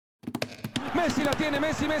Messi la tiene,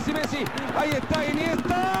 Messi. Ahí está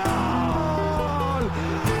Iniesta.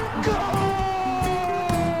 ¡Gol!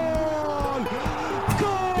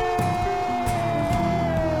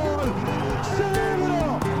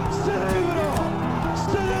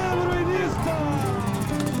 Cerebro Iniesta.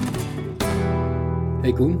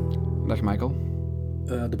 Hey Koen, Dag Michael.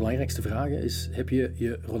 de belangrijkste vraag is, heb je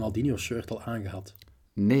je Ronaldinho-shirt al aangehad?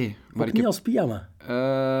 Nee, maar Ook niet als pyjama?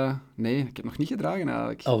 nee, ik heb het nog niet gedragen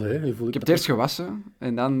eigenlijk. Allee, nu voel Ik heb het eerst gewassen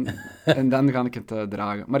en dan ga ik het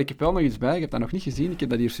dragen. Maar ik heb wel nog iets bij, ik heb dat nog niet gezien. Ik heb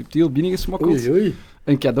dat hier subtiel binnengesmokkeld. Oei.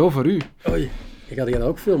 Een cadeau voor u. Oei. Ga je dat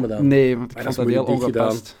ook filmen dan? Nee, want ik Maar vond dat dat is heel moeilijk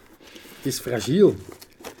ongepast. Het is fragiel.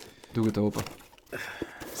 Doe het open.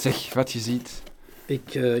 Zeg, wat je ziet.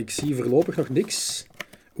 Ik zie voorlopig nog niks.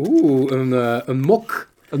 Oeh, een mok.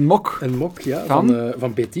 Een mok. Een mok, ja, Van?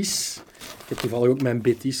 van Betis. Ik heb toevallig ook mijn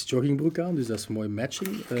Betis joggingbroek aan, dus dat is een mooie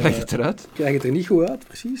matching. Krijg het eruit? Ik krijg het er niet goed uit,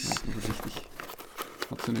 precies. Voorzichtig.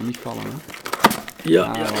 Laat ze nu niet vallen, hè.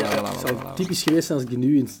 Ja. Voilà. Het zou typisch geweest zijn als ik die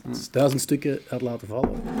nu in 1000 stukken had laten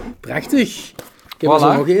vallen. Prachtig. Ik heb er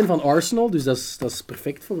zo nog één van Arsenal, dus dat is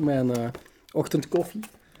perfect voor mijn ochtendkoffie.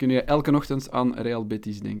 Kun je elke ochtend aan Real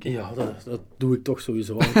Betis denken? Ja, dat doe ik toch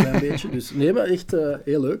sowieso al een klein beetje. Dus nee, maar echt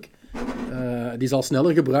heel leuk. Die zal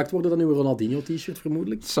sneller gebruikt worden dan uw Ronaldinho-t-shirt,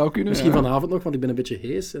 vermoedelijk. Het zou kunnen, Misschien ja. vanavond nog, want ik ben een beetje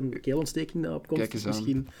hees en keelontsteking daarop komt. Kijk eens Dus aan.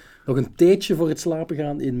 misschien nog een theetje voor het slapen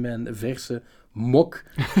gaan in mijn verse mok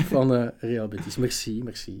van Real Betis. Merci.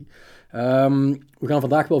 We gaan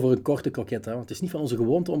vandaag wel voor een korte kroket, hè, want het is niet van onze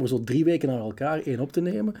gewoonte om er zo 3 weken naar elkaar één op te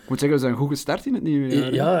nemen. Ik moet zeggen, we zijn goed gestart in het nieuwe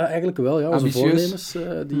jaar. Ja, eigenlijk wel. Ja. Onze Ambitieus. voornemens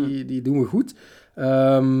die doen we goed.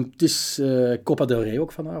 Het is Copa del Rey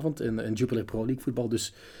ook vanavond en Jupiler Pro League voetbal,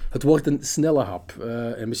 dus het wordt een snelle hap.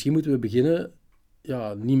 En misschien moeten we beginnen,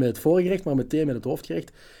 ja, niet met het voorgerecht, maar meteen met het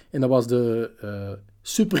hoofdgerecht. En dat was de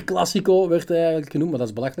Super Classico, werd hij eigenlijk genoemd, maar dat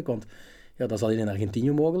is belachelijk, want ja, dat is alleen in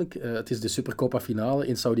Argentinië mogelijk. Het is de Supercopa finale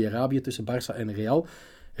in Saudi-Arabië tussen Barça en Real.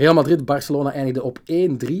 Real Madrid-Barcelona eindigde op 1-3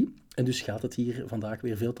 en dus gaat het hier vandaag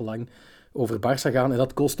weer veel te lang over Barça gaan. En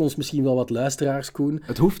dat kost ons misschien wel wat luisteraars, Koen.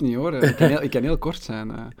 Het hoeft niet, hoor. Ik kan heel kort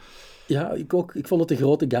zijn. Ja, ik ook. Ik vond het een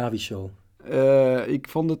grote Gavi-show. Ik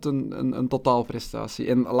vond het een totaalprestatie.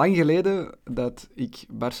 En lang geleden dat ik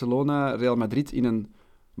Barcelona-Real Madrid in een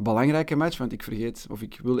belangrijke match, want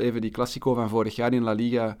ik wil even die Classico van vorig jaar in La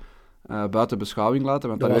Liga buiten beschouwing laten,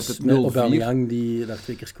 want Dat daar was werd met het 0-4. Aubameyang die daar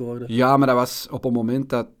 2 keer scoorde. Ja, maar dat was op een moment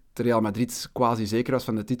dat Real Madrid quasi zeker was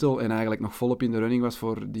van de titel en eigenlijk nog volop in de running was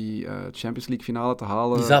voor die Champions League finale te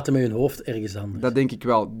halen. Die zaten met hun hoofd ergens anders. Dat denk ik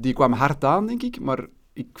wel. Die kwam hard aan, denk ik, maar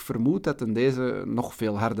ik vermoed dat in deze nog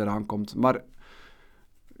veel harder aankomt. Maar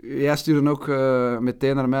jij stuurde ook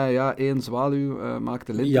meteen naar mij, ja, 1 zwaluw maakt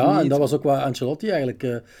de lente Ja, niet. en dat was ook wat Ancelotti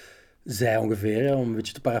eigenlijk zei ongeveer, hè, om een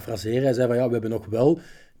beetje te parafraseren. Hij zei van, ja, we hebben nog wel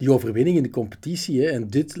die overwinning in de competitie. Hè, en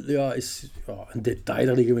dit is een detail,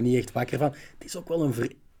 daar liggen we niet echt wakker van. Het is ook wel een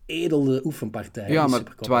veredelde oefenpartij. Ja, die maar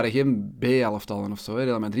Supercopa. het waren geen B-elftallen of zo. Hè.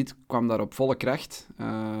 Real Madrid kwam daar op volle kracht.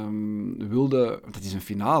 Dat is een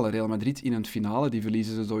finale. Real Madrid in een finale, die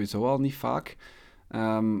verliezen ze sowieso al niet vaak.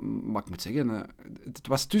 Maar ik moet zeggen, het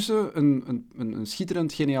was tussen een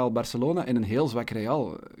schitterend geniaal Barcelona en een heel zwak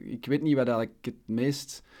Real. Ik weet niet wat eigenlijk het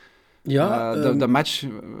meest de match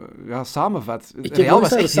samenvat. Ik heb Real nog eens was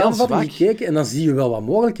naar de echt heel samenvatting zwak. gekeken en dan zie je wel wat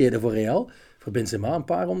mogelijkheden voor Real. Voor Benzema een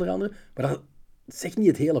paar onder andere. Maar dat zegt niet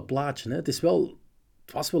het hele plaatje. Hè. Het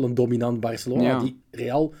was wel een dominant Barcelona Ja. die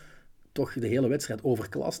Real toch de hele wedstrijd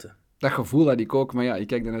overklaste. Dat gevoel had ik ook, maar ja, ik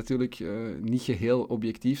kijk daar natuurlijk niet geheel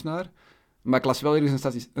objectief naar. Maar ik las wel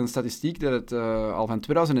ergens een statistiek dat het al van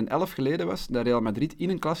 2011 geleden was dat Real Madrid in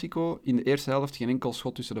een Classico in de eerste helft geen enkel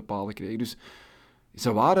schot tussen de palen kreeg. Dus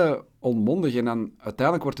ze waren onmondig en dan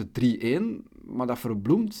uiteindelijk wordt het 3-1, maar dat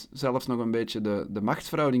verbloemt zelfs nog een beetje de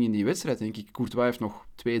machtsverhouding in die wedstrijd, denk ik. Courtois heeft nog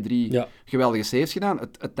 2-3 geweldige saves gedaan.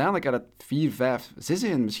 Uiteindelijk had het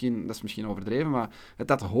 4-5-6-1 misschien, dat is misschien overdreven, maar het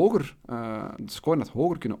had hoger, de score had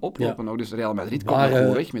hoger kunnen oplopen. Ook. Dus Real Madrid kwam er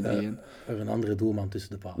goed weg met 3-1. Er een andere doelman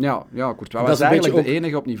tussen de palen. Ja, Courtois Dat was is een eigenlijk beetje de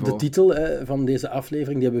enige op niveau. De titel van deze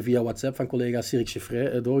aflevering die hebben we via WhatsApp van collega Cyril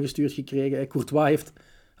Cheffret doorgestuurd gekregen. Courtois heeft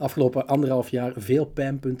afgelopen 1,5 jaar veel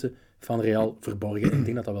pijnpunten van Real verborgen. Ik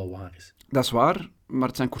denk dat dat wel waar is. Dat is waar, maar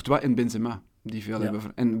het zijn Courtois en Benzema die veel hebben.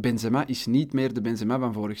 En Benzema is niet meer de Benzema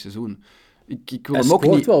van vorig seizoen. Ik wil hij hem ook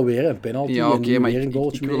scoort niet... wel weer een penalty en maar weer een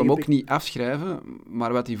goaltje ik wil hem ook niet afschrijven,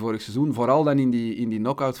 maar wat hij vorig seizoen, vooral dan in die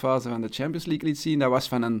knock-out fase van de Champions League liet zien, dat was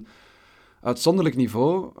van uitzonderlijk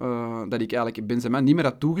niveau, dat ik eigenlijk Benzema niet meer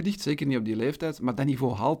had toegedicht, zeker niet op die leeftijd, maar dat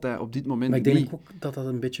niveau haalt hij op dit moment Maar ik niet. denk ook dat dat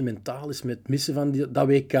een beetje mentaal is met het missen van dat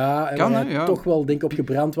WK. En Kan, waar hè, hij ja. toch wel denk op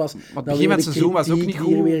gebrand was. Maar het Dan begin weer van het de seizoen was ook kritiek niet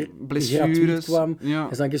die er goed, weer gratuit blessures. kwam. Ja.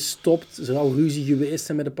 Hij is dan gestopt. Er zou ruzie geweest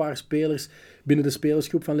zijn met een paar spelers binnen de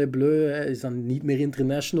spelersgroep van Les Bleus. Hij is dan niet meer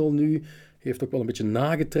international nu. Heeft ook wel een beetje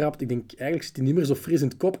nagetrapt. Ik denk, eigenlijk zit hij niet meer zo fris in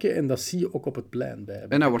het kopje. En dat zie je ook op het plein. Bij En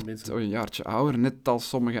hij de wordt mensen. een jaartje ouder, net als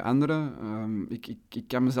sommige anderen. Ik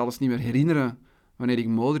kan me zelfs niet meer herinneren wanneer ik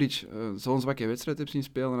Modric zo'n zwakke wedstrijd heb zien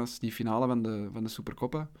spelen als die finale van de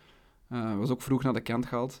Supercoppa. Was ook vroeg naar de kant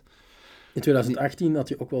gehaald. In 2018 had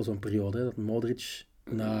je ook wel zo'n periode, hè, dat Modric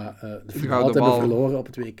na de gouden finale hebben bal. verloren op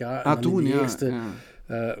het WK. En dan Toen, in de ja. eerste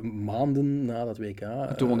ja. maanden na dat WK.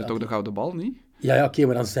 Toen won hij had toch de gouden bal, niet? Ja, oké,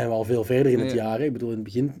 maar dan zijn we al veel verder in het Nee. jaar. Hè. Ik bedoel, in het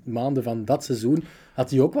begin maanden van dat seizoen had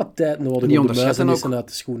hij ook wat tijd nodig Niet om de onderschatten muizenissen uit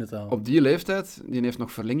de schoenen te halen. Op die leeftijd, die heeft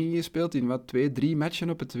nog verlenging gespeeld in 2-3 matchen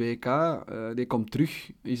op het WK. Die komt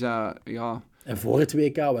terug, is dat, ja... En voor het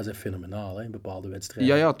WK was hij fenomenaal hè, in bepaalde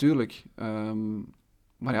wedstrijden. Ja, tuurlijk.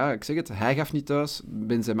 Maar ja, ik zeg het, hij gaf niet thuis,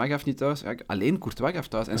 Benzema gaf niet thuis, ja, alleen Courtois gaf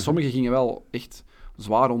thuis. En sommigen gingen wel echt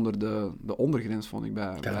zwaar onder de ondergrens, vond ik,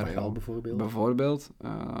 bij Carvajal Real. bijvoorbeeld. Bijvoorbeeld.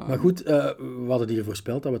 Maar goed, we hadden hier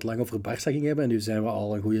voorspeld dat we het lang over Barça gingen hebben. En nu zijn we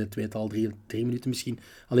al een goede 3 minuten misschien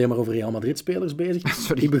alleen maar over Real Madrid-spelers bezig.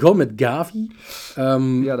 Sorry. Ik begon met Gavi.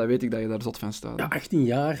 Ja, dat weet ik dat je daar zot van staat. Ja, 18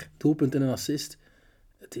 jaar, doelpunt en een assist.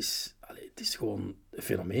 Het is gewoon een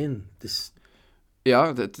fenomeen. Het is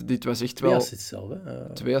Ja, dit was echt 2 wel assists zelf.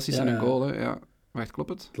 Hè. 2 assists ja, en een goal. Hè. Ja. Wacht, klopt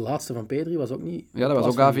het? De laatste van Pedri was ook niet... Ja, dat was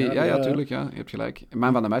ook van Gavi. Gavi, Ja, tuurlijk. Ja. Je hebt gelijk.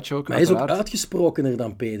 Man van de match ook, Maar hij is ook uiteraard. uitgesprokener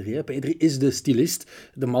dan Pedri. Hè. Pedri is de stylist.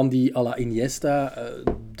 De man die à la Iniesta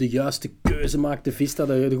de juiste keuze maakt, de vista,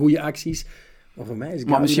 de goede acties. Maar voor mij is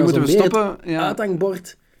Gavi Maar misschien dan moeten we zo meer stoppen. het Ja.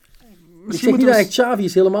 uithangbord. Ik Misschien zeg niet moeten dat we hij Xavi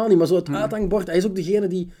is, helemaal niet, maar zo het uithangbord. Hij is ook degene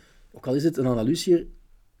die, ook al is het een analyse hier,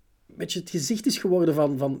 een beetje het gezicht is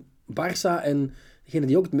geworden van Barça en degene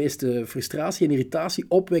die ook het meeste frustratie en irritatie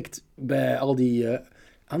opwekt bij al die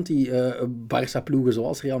anti-Barça-ploegen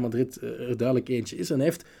zoals Real Madrid er duidelijk eentje is. En hij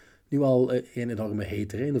heeft nu al een enorme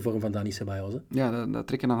hater hè, in de vorm van Dani Ceballos. Hè. Ja, dat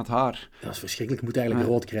trekken aan het haar. Dat is verschrikkelijk. Je moet eigenlijk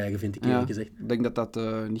rood krijgen, vind ik eerlijk gezegd. Ik denk dat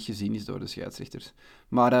dat niet gezien is door de scheidsrechters.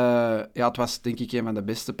 Maar ja, het was denk ik een van de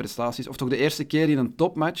beste prestaties. Of toch de eerste keer in een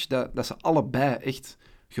topmatch dat ze allebei echt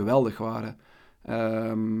geweldig waren.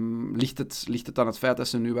 Ligt het aan het feit dat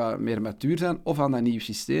ze nu wat meer matuur zijn? Of aan dat nieuw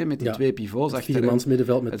systeem met die twee pivots Het achterin?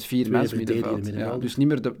 viermansmiddenveld met Het viermansmiddenveld. Ja, middenveld. dus niet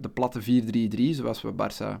meer de platte 4-3-3 zoals we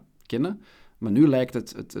Barça kennen. Maar nu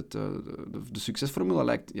lijkt de succesformule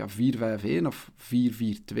lijkt 4-5-1 of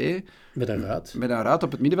 4-4-2. Met een ruit. Met een ruit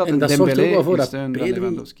op het middenveld. En dat zorgt er ook wel voor dat steun van Pedri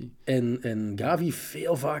Lewandowski. en Gavi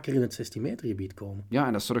veel vaker in het 16 meter gebied komen. Ja,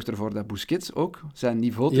 en dat zorgt ervoor dat Busquets ook zijn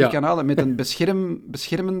niveau terug kan halen met een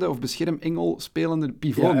beschermende of beschermengel spelende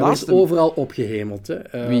pivot Ja, hij naast is hem. overal opgehemeld.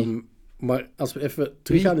 Hè. Wie? Maar als we even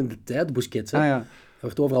teruggaan in de tijd, Busquets, hè, Ja. hij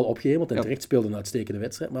wordt overal opgehemeld en terecht speelde een uitstekende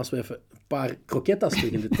wedstrijd. Maar als we even een paar croquetas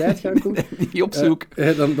terug in de tijd gaan doen, Die op zoek.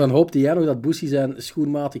 dan hoopte jij nog dat Bussi zijn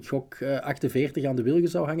schoenmaat, ik gok 48, aan de wilgen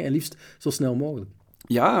zou hangen en liefst zo snel mogelijk.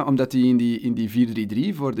 Ja, omdat hij in die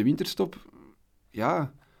 4-3-3 voor de winterstop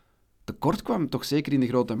tekort kwam. Toch zeker in de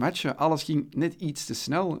grote matchen. Alles ging net iets te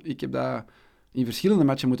snel. Ik heb dat in verschillende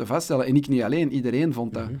matchen moeten vaststellen. En ik niet alleen, iedereen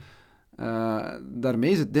vond dat.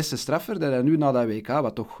 Daarmee is het des te straffer dat hij nu na dat WK,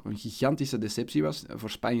 wat toch een gigantische deceptie was voor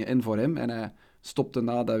Spanje en voor hem, en hij stopte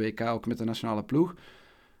na dat WK ook met de nationale ploeg,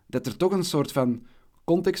 dat er toch een soort van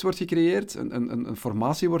context wordt gecreëerd, een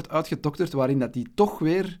formatie wordt uitgedokterd waarin dat hij toch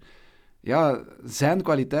weer zijn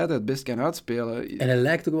kwaliteiten het best kan uitspelen. En hij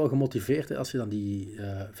lijkt ook wel gemotiveerd, hè, als je dan die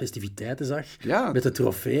festiviteiten zag. Ja. Met de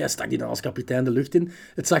trofee, hij stak die dan als kapitein de lucht in.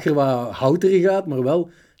 Het zag er wat houterig uit, maar wel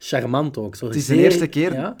charmant ook. Zo Het is zeer, de eerste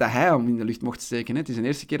keer ja, dat hij hem in de lucht mocht steken. Hè. Het is de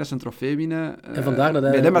eerste keer dat ze een trofee winnen. En vandaar dat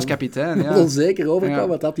hij met hem als kapitein. Ja. onzeker overkwam, Ja.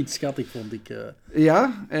 wat dat iets schattig vond ik.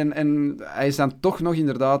 Ja, en hij is dan toch nog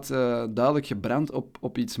inderdaad duidelijk gebrand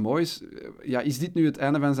op iets moois. Is dit nu het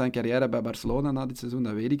einde van zijn carrière bij Barcelona na dit seizoen?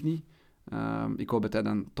 Dat weet ik niet. Ik hoop dat hij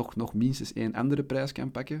dan toch nog minstens 1 andere prijs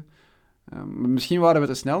kan pakken. Misschien waren we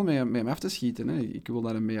te snel met hem af te schieten. Hè. Ik wil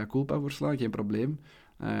daar een mea culpa voor slaan, geen probleem.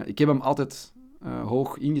 Ik heb hem altijd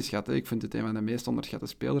hoog ingeschat. Hè. Ik vind het een van de meest onderschatte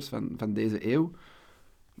spelers van deze eeuw.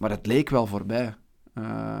 Maar het leek wel voorbij.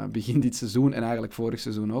 Begin dit seizoen en eigenlijk vorig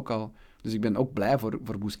seizoen ook al. Dus ik ben ook blij voor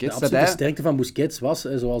Busquets. De absolute sterkte van Busquets was,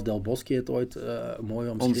 zoals Del Bosque het ooit mooi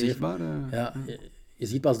omschreef. Onzichtbaar. Ja, je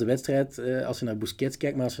ziet pas de wedstrijd als je naar Busquets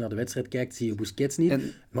kijkt, maar als je naar de wedstrijd kijkt, zie je Busquets niet.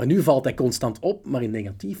 En- Maar nu valt hij constant op, maar in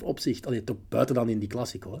negatief opzicht. Allee, toch buiten dan in die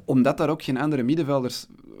Classico. Hè. Omdat daar ook geen andere middenvelders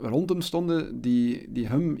rond hem stonden die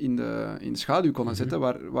hem in de schaduw konden zetten,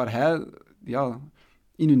 waar hij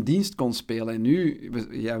in hun dienst kon spelen. En nu,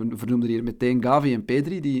 we vernoemden hier meteen Gavi en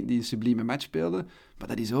Pedri, die een sublieme match speelden. Maar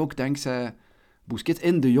dat is ook dankzij Busquets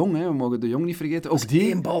en De Jong. Hè. We mogen De Jong niet vergeten. Ook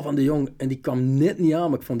die, Eén bal van de Jong en die kwam net niet aan,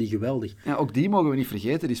 maar ik vond die geweldig. ja, ook die mogen we niet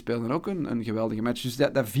vergeten. Die speelden ook een geweldige match. Dus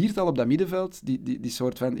dat viertal op dat middenveld, die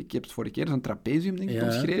soort van... Ik heb het vorige keer zo'n trapezium, denk ik,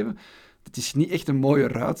 omschreven. Het is niet echt een mooie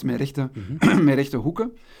ruit met rechte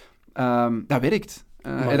hoeken. Dat werkt.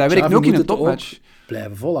 En dat werkt ook in een topmatch.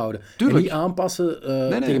 Blijven volhouden. Tuurlijk. En niet aanpassen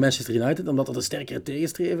Nee. tegen Manchester United, omdat dat een sterkere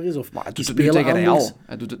tegenstrever is. Of Maar hij die doet het nu spelen tegen anders. Real.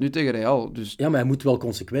 Hij doet het nu tegen Real. Dus Ja, maar hij moet wel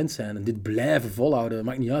consequent zijn. En dit blijven volhouden.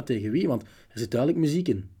 Maakt niet uit tegen wie, want er zit duidelijk muziek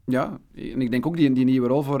in. ja, en ik denk ook die nieuwe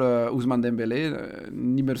rol voor Ousmane Dembélé.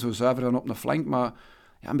 Niet meer zo zuiver dan op een flank, maar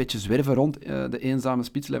ja, een beetje zwerven rond de eenzame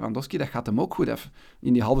spits Lewandowski. Dat gaat hem ook goed af.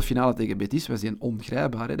 In die halve finale tegen Betis was hij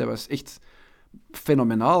ongrijpbaar. Hè. Dat was echt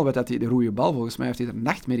fenomenaal. Wat dat hij de rode bal, volgens mij heeft hij er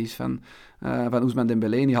nachtmerries van Ousmane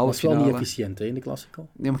Dembélé in die halve Dat is wel finale. niet efficiënt hè, in de Classico.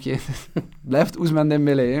 Nee, maar blijft Ousmane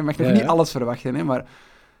Dembélé. Je mag nog Ja, niet ja. alles verwachten, hè, maar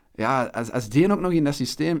ja, als die ook nog in dat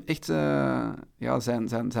systeem echt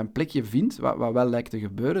zijn plekje vindt, wat wel lijkt te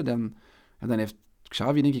gebeuren, dan heeft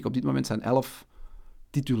Xavi, denk ik, op dit moment zijn 11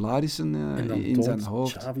 titularissen En dan in zijn toont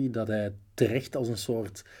hoofd. Xavi dat hij terecht als een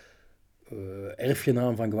soort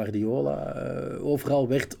erfgenaam van Guardiola overal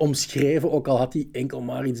werd omschreven, ook al had hij enkel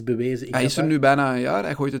maar iets bewezen. in Hij is er Qatar. nu bijna een jaar,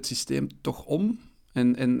 hij gooit het systeem toch om.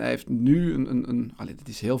 En hij heeft nu het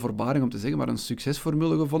is heel voorbaring om te zeggen, maar een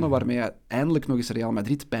succesformule gevonden waarmee hij eindelijk nog eens Real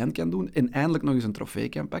Madrid pijn kan doen en eindelijk nog eens een trofee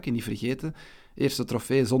kan pakken. Niet vergeten, eerste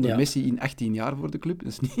trofee zonder Ja. Messi in 18 jaar voor de club.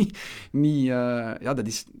 Dat is dat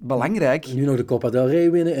is belangrijk. Nu nog de Copa del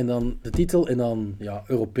Rey winnen en dan de titel en dan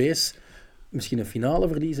Europees misschien een finale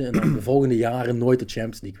verliezen en dan de volgende jaren nooit de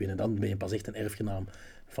Champions League winnen. Dan ben je pas echt een erfgenaam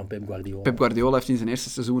van Pep Guardiola. Pep Guardiola heeft in zijn eerste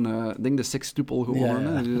seizoen, denk de sextuple gewonnen.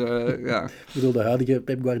 Ja. Hè. Dus, ja. Ik bedoel, de huidige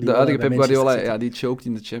Pep Guardiola. De huidige bij Pep Manchester Guardiola, City. ja, die choked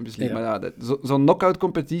in de Champions League. Ja. Maar ja, zo'n knock-out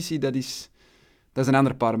competitie, dat is een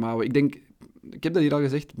ander paar mouwen. Ik heb dat hier al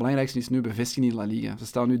gezegd, het belangrijkste is nu bevestiging in La Liga. Ze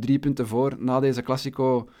staan nu 3 punten voor. Na deze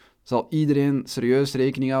Classico zal iedereen serieus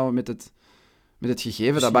rekening houden met het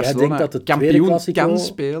gegeven Dus dat jij Barcelona denkt dat de tweede kampioen Classico kan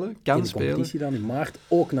spelen. in de competitie dan in maart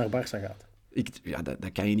ook naar Barça gaat.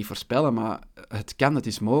 Dat kan je niet voorspellen, maar het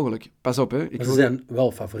is mogelijk. Pas op, hè. Maar ze zijn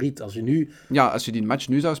wel favoriet. Als je nu... Ja, als je die match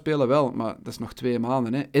nu zou spelen, wel. Maar dat is nog 2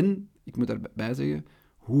 maanden. Hè. En, ik moet daarbij zeggen,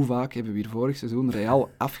 hoe vaak hebben we hier vorig seizoen Real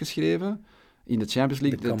afgeschreven in de Champions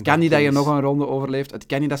League? De Het kan niet dat je comeback nog een ronde overleeft. Het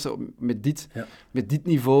kan niet dat ze met dit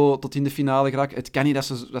niveau tot in de finale geraken. Het kan niet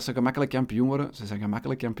dat ze gemakkelijk kampioen worden. Ze zijn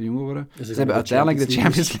gemakkelijk kampioen geworden. Dus Ze hebben uiteindelijk de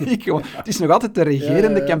Champions League gewonnen. Het is nog altijd de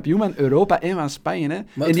regerende kampioen van Europa en van Spanje. Hè.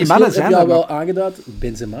 Maar En die het mannen verschil zijn heb je er al nog. wel aangeduid.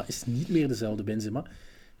 Benzema is niet meer dezelfde Benzema.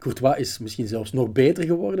 Courtois is misschien zelfs nog beter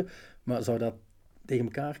geworden. Maar zou dat tegen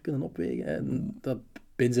elkaar kunnen opwegen? Hè? Dat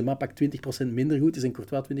Benzema pak 20% minder goed is en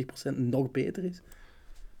Courtois 20% nog beter is?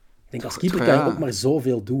 Ik denk, als keeper kan je ook maar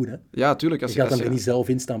zoveel doen. Hè? Ja, tuurlijk. Je gaat hem er niet zelf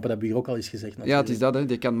instampen, dat hebben we hier ook al eens gezegd. Ja, het is dat. Hè.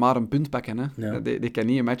 Die kan maar een punt pakken. Hè. Ja. Die kan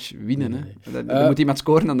niet een match winnen. Nee. Hè. Er moet iemand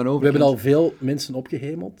scoren aan de We overkant. hebben al veel mensen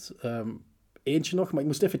opgehemeld. Eentje nog, maar ik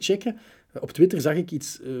moest even checken. Op Twitter zag ik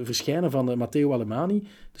iets verschijnen van Matteo Alemani,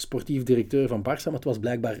 de sportief directeur van Barça, maar het was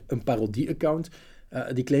blijkbaar een parodie-account.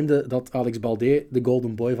 Die claimde dat Alex Balde de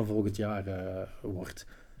golden boy van volgend jaar wordt.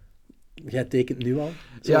 Jij tekent nu al.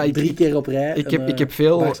 Zo Ja, 3 keer op rij. Ik heb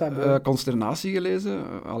veel Barça-boy. consternatie gelezen,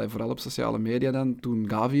 vooral op sociale media dan, toen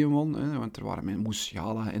Gavi hem won. Hè, want er waren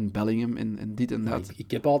Musiala en Bellingham en dit en Ja, dat.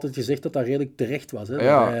 ik heb altijd gezegd dat dat redelijk terecht was. Hè?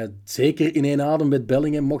 Ja. Dat hij zeker in één adem met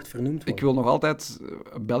Bellingham mocht vernoemd worden. Ik wil nog altijd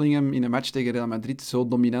Bellingham in een match tegen Real Madrid zo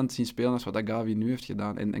dominant zien spelen als wat dat Gavi nu heeft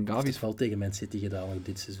gedaan. En Hij Gavi heeft is het wel tegen Man City gedaan ook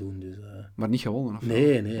dit seizoen. Dus, maar niet gewonnen. Of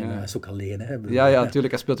nee, wel? Ja. maar hij is ook alleen. Hè? Ja,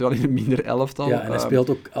 natuurlijk. Hij speelt wel in een minder elftal. Ja, en hij speelt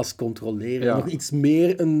ook als controleer. ja. Nog iets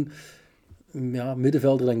meer een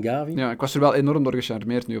middenvelder dan Gavi. Ja, ik was er wel enorm door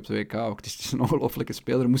gecharmeerd nu op de WK ook. Het is een ongelofelijke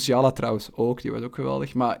speler. Musiala trouwens ook, die was ook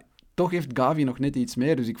geweldig. Maar toch heeft Gavi nog net iets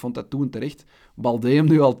meer, dus ik vond dat toen terecht. Balde hem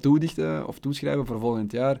nu al toedichten of toeschrijven voor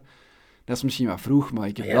volgend jaar, dat is misschien wat vroeg, maar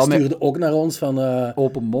ik heb Hij wel met stuurde ook naar ons van...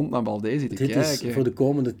 open mond naar Balde zitten dit kijken. is voor de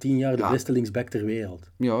komende 10 jaar de Ja. beste linksback ter wereld.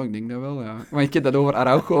 Ja, ik denk dat wel, ja. Maar ik heb dat over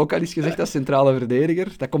Araujo ook al eens gezegd, als centrale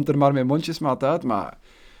verdediger. Dat komt er maar met mondjesmaat uit, maar...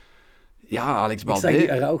 Ja, Alex Ik zag Balde...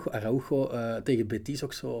 die Araujo tegen Betis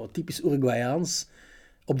ook zo typisch Uruguayaans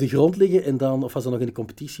op de grond liggen en dan... Of was dat nog in de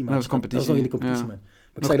competitie? Dat was competitie, Dat was nog in de competitie, ja. man.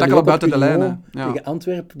 Maar ik Nog zag dat tackelen ook op buiten de Union lijnen, ja. tegen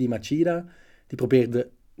Antwerpen, die Machida, die probeerde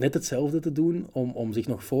net hetzelfde te doen, om zich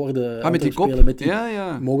nog voor de met die Antwerp kop. spelen, met die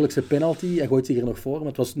Ja. mogelijkste penalty. Hij gooit zich er nog voor, maar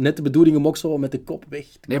het was net de bedoeling om ook zo met de kop weg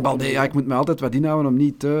te Nee, komen. Balde, ik moet me altijd wat inhouden om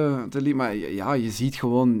niet te maar ja, je ziet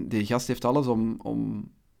gewoon, die gast heeft alles om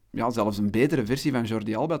zelfs een betere versie van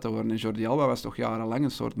Jordi Alba te worden. En Jordi Alba was toch jarenlang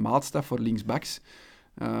een soort maatstaf voor linksbacks.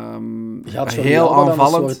 Gaat Jordi heel Alba dan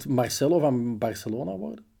aanvallend. een soort Marcelo van Barcelona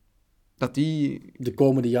worden? Dat die... De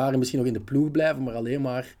komende jaren misschien nog in de ploeg blijven, maar alleen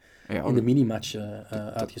maar Ja, in de minimatch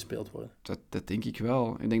uitgespeeld worden. dat denk ik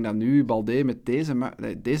wel. Ik denk dat nu Balde met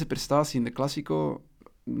deze prestatie in de Classico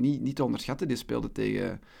niet te onderschatten. Die speelde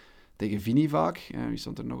tegen Vini vaak. Wie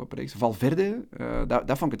stond er nog op rechts? Valverde.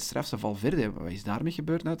 Dat vond ik het strafste. Valverde, wat is daarmee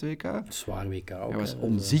gebeurd na het WK? Een zwaar WK ook. Hij was hè.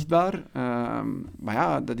 onzichtbaar. Maar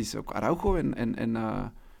ja, dat is ook Araujo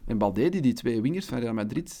en Balde, die twee wingers van Real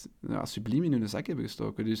Madrid subliem in hun zak hebben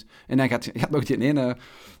gestoken. Dus, en dan gaat nog die ene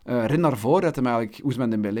ren naar voren, dat hem eigenlijk Ousmane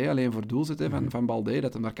Dembélé alleen voor doel zit van Balde,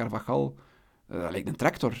 dat hem naar Carvajal... dat lijkt een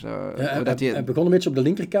tractor. Hij begon een beetje op de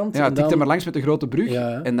linkerkant. Ja, en tikte dan... maar langs met de grote brug.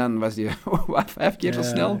 Ja. En dan was hij 5 keer zo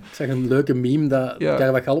snel. Ik zag een leuke meme dat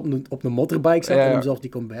Carvajal op een motorbike zat en hem zelf die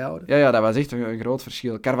kon bijhouden. Ja, dat was echt een groot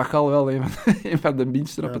verschil. Carvajal wel een van de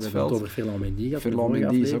minsten op het veld. Het over Ferland Mendy gaat. Ferland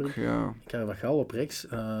Mendy is ook... Carvajal op rechts.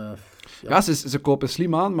 Ze kopen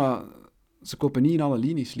slim aan, maar ze kopen niet in alle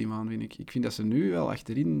linies slim aan, vind ik. Ik vind dat ze nu wel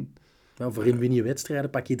achterin... Nou, voorin win je wedstrijden,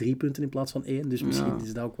 pak je 3 punten in plaats van 1. Dus misschien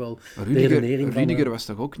is dat ook wel de redenering van... Rudiger was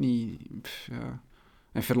toch ook niet...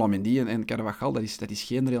 En Ferland Mendy en Carvajal, dat is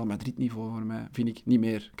geen Real Madrid-niveau voor mij, vind ik. Niet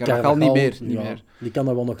meer. Carvajal niet meer. Die kan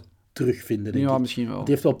dat wel nog terugvinden, denk ik. Misschien wel. Die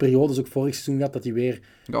heeft wel periodes, ook vorig seizoen gehad, dat hij weer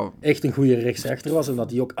echt een goede rechtsachter was en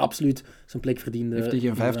dat hij ook absoluut zijn plek verdiende. Heeft hij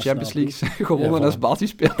geen 5 Champions Leagues gewonnen als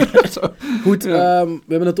basisspeler? Goed, we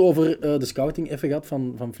hebben het over de scouting even gehad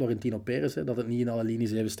van Florentino Perez, dat het niet in alle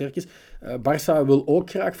linies even sterk is. Barça wil ook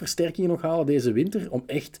graag versterkingen nog halen deze winter, om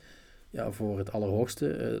echt voor het allerhoogste,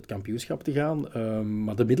 het kampioenschap te gaan.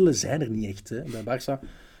 Maar de middelen zijn er niet echt hè, bij Barça.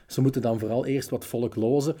 Ze moeten dan vooral eerst wat volk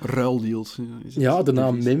lozen. Ruildeals. Ja, de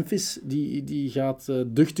naam Memphis die gaat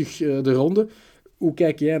duchtig de ronde. Hoe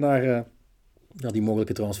kijk jij naar die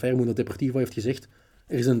mogelijke transfer? Mundo Deportivo heeft gezegd,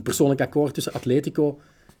 er is een persoonlijk akkoord tussen Atletico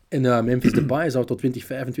en Memphis Depay. Hij zou tot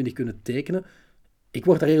 2025 kunnen tekenen. Ik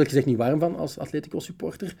word daar eerlijk gezegd niet warm van als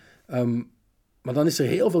Atletico-supporter. Maar dan is er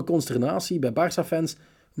heel veel consternatie bij Barça-fans,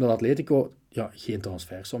 omdat Atletico geen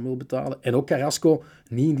transfersom wil betalen en ook Carrasco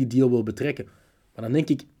niet in die deal wil betrekken. Maar dan denk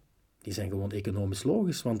ik, die zijn gewoon economisch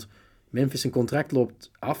logisch, want Memphis' zijn contract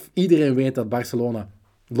loopt af. Iedereen weet dat Barcelona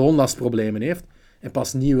loonlastproblemen heeft en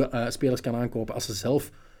pas nieuwe spelers kan aankopen als ze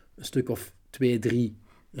zelf een stuk of 2, 3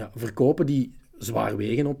 verkopen die zwaar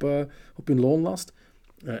wegen op hun loonlast.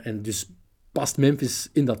 En dus past Memphis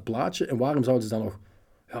in dat plaatje. En waarom zouden ze dan nog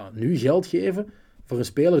nu geld geven voor een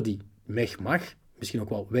speler die weg mag, misschien ook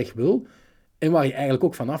wel weg wil, en waar je eigenlijk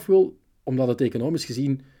ook vanaf wil, omdat het economisch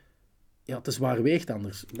gezien te zwaar weegt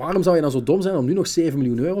anders. Waarom zou je dan zo dom zijn om nu nog 7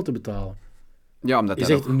 miljoen euro te betalen? Ja, omdat je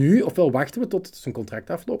zegt nu, ofwel wachten we tot zijn contract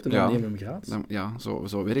afloopt en dan nemen we hem gratis. Ja,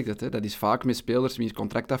 zo werkt het. Hè. Dat is vaak met spelers wie het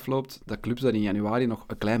contract afloopt, dat clubs daar in januari nog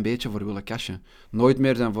een klein beetje voor willen cashen. Nooit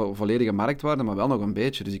meer zijn volledige marktwaarde, maar wel nog een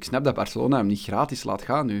beetje. Dus ik snap dat Barcelona hem niet gratis laat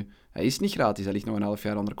gaan nu. Hij is niet gratis, hij ligt nog een half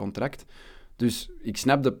jaar onder contract. Dus ik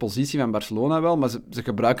snap de positie van Barcelona wel, maar ze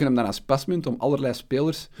gebruiken hem dan als pasmunt om allerlei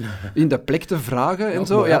spelers in de plek te vragen en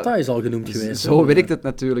zo. Morata is al genoemd geweest. Zo werkt het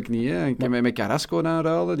natuurlijk niet. Hè. Ik heb met Carrasco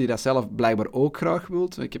aanruilen, die dat zelf blijkbaar ook graag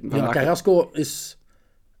wilt. Carrasco is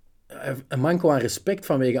een manco aan respect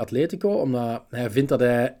vanwege Atletico, omdat hij vindt dat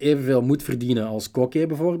hij evenveel moet verdienen als Koke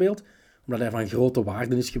bijvoorbeeld. Omdat hij van grote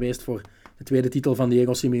waarde is geweest voor de tweede titel van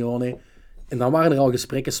Diego Simeone. En dan waren er al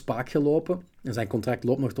gesprekken spaak gelopen. En zijn contract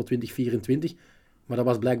loopt nog tot 2024. Maar dat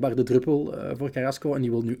was blijkbaar de druppel voor Carrasco. En die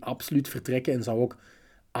wil nu absoluut vertrekken en zou ook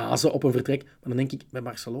azen op een vertrek. Maar dan denk ik, bij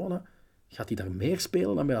Barcelona, gaat hij daar meer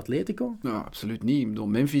spelen dan bij Atletico? Ja, absoluut niet. Ik bedoel,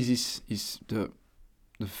 Memphis is de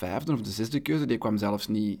vijfde of de zesde keuze. Die kwam zelfs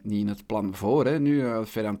niet in het plan voor. Hè. Nu,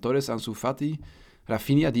 Ferran Torres, Ansu Fati,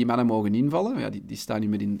 Rafinha, die mannen mogen invallen. Ja, die staan niet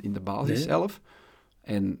meer in de basis zelf.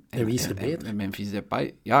 En wie is er beter? En Memphis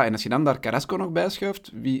Depay. Ja, en als je dan daar Carrasco nog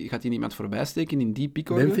bijschuift, gaat hij niemand voorbij steken in die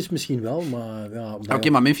piekorde? Memphis misschien wel, maar... Ja, Oké,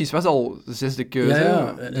 maar Memphis was al de zesde keuze.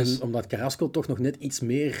 Ja, en omdat Carrasco toch nog net iets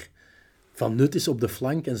meer van nut is op de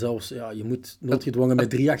flank. En zelfs, je moet noodgedwongen met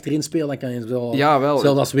 3 achterin spelen, dan kan je wel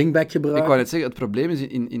zelfs als wingback gebruiken. Ik wou net zeggen, het probleem is,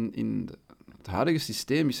 in het huidige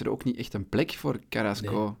systeem is er ook niet echt een plek voor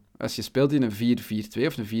Carrasco. Nee. Als je speelt in een 4-4-2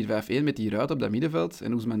 of een 4-5-1 met die ruit op dat middenveld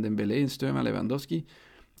en Ousmane Dembélé in steun van Lewandowski,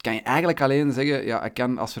 kan je eigenlijk alleen zeggen, ja, hij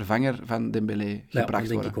kan als vervanger van Dembélé gebracht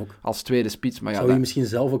denk worden. ik ook. Als tweede spits. Maar ja, Zou je misschien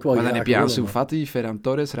zelf ook wel maar dan graag heb je Ansu willen, maar- Fati, Ferran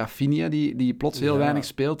Torres, Rafinha, die plots heel Ja. weinig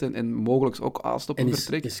speelt en mogelijk ook aanstoppen En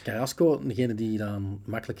vertrekt. is Carrasco degene die dan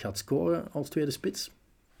makkelijk gaat scoren als tweede spits?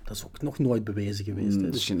 Dat is ook nog nooit bewezen geweest. Hè?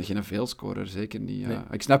 Dat Dus, is geen veelscorer, zeker niet. Ja. Nee.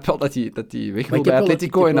 Ik snap wel dat hij weg maar wil ik bij heb wel-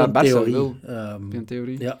 Atletico ik en heb naar wel een Barça theorie, wil. Heb je een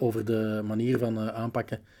theorie? Ja, over de manier van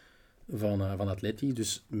aanpakken van Atleti.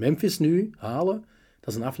 Dus Memphis nu halen,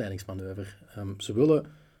 dat is een afleidingsmanoeuvre. Ze willen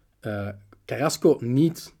Carrasco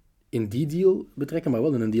niet in die deal betrekken, maar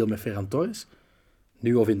wel in een deal met Ferran Torres.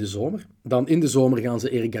 Nu of in de zomer. Dan in de zomer gaan ze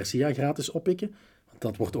Eric Garcia gratis oppikken. Want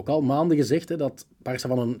dat wordt ook al maanden gezegd, hè, dat Barça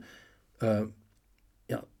van een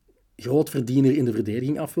groot verdiener in de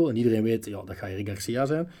verdediging af wil. En iedereen weet, ja, dat gaat Eric Garcia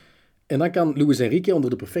zijn. En dan kan Luis Enrique onder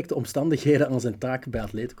de perfecte omstandigheden aan zijn taak bij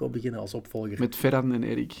Atletico beginnen als opvolger. Met Ferran en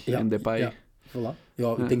Erik en Depay. Ja, voilà.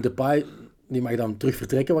 Ja, ik denk Depay, die mag dan terug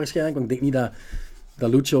vertrekken waarschijnlijk. Want ik denk niet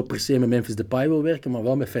dat Lucho per se met Memphis Depay wil werken, maar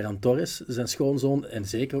wel met Ferran Torres, zijn schoonzoon. En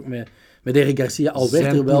zeker ook met Eric Garcia. Al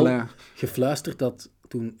werd er wel gefluisterd dat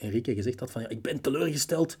toen Enrique gezegd had van ja, ik ben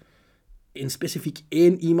teleurgesteld in specifiek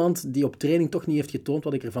één iemand die op training toch niet heeft getoond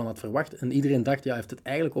wat ik ervan had verwacht. En iedereen dacht, ja, hij heeft het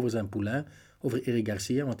eigenlijk over zijn poulain, over Eric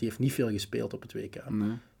Garcia, want die heeft niet veel gespeeld op het WK. Nee.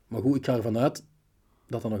 Maar goed, ik ga ervan uit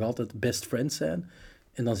dat dat nog altijd best friends zijn.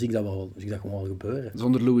 En dan zie ik dat gewoon wel gebeuren.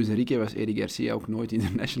 Zonder Luis Enrique was Eric Garcia ook nooit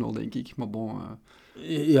international, denk ik. Maar bon...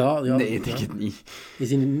 Ja, nee, ik denk het niet. Is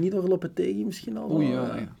hij niet door Lopetegui misschien al? Oei,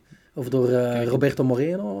 ja. Of door Roberto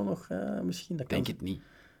Moreno nog misschien? Dat Ik denk het niet.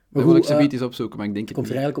 Maar Dat wil goed, ik zoiets eens opzoeken, maar ik denk het komt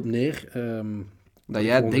niet. er eigenlijk op neer. Dat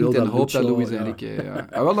jij gewoon denkt wil en dat hoopt dat Lucho, Luis ja. Enrique... Ja.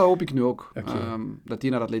 Ja, wel, dat hoop ik nu ook. Oké. Dat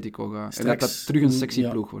hij naar Atletico gaat. En Straks- dat terug een sexy ja.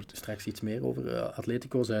 ploeg wordt. Straks iets meer over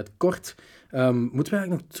Atletico, zei het kort. Moeten we eigenlijk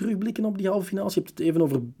nog terugblikken op die halve finale? Je hebt het even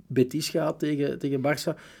over Betis gehad tegen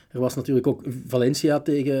Barça. Er was natuurlijk ook Valencia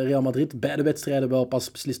tegen Real Madrid. Beide wedstrijden wel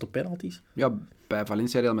pas beslist op penalties. Ja, bij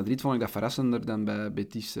Valencia Real Madrid vond ik dat verrassender dan bij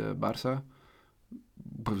Betis Barça.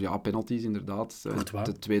 Ja, penalties inderdaad. Courtois,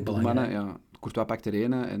 De twee belangrijk. doelmannen. Ja. Courtois pakt er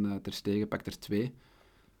één en Ter Stegen pakt er twee.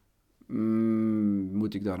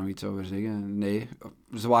 Moet ik daar nog iets over zeggen? Nee,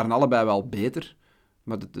 ze waren allebei wel beter.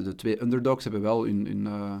 Maar de twee underdogs hebben wel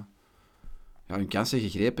hun kansen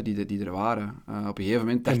gegrepen die er waren. Op een gegeven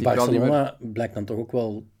moment dacht En ik wel niet meer... Barcelona blijkt dan toch ook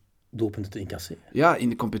wel doelpunten te incasseren. Ja, in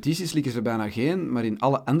de competities slikken ze er bijna geen, maar in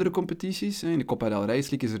alle andere competities, in de Copa del Rey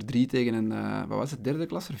slikken ze er 3 tegen een, wat was het, derde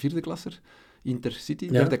klasser, vierde klasser? Intercity,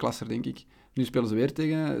 Ja. derde klasser, denk ik. Nu spelen ze weer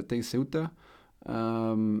tegen Ceuta.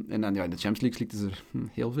 En dan ja, in de Champions League slikten ze er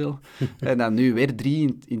heel veel. En dan nu weer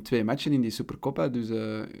 3 in 2 matchen in die Supercopa. Dus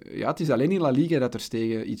ja, het is alleen in La Liga dat er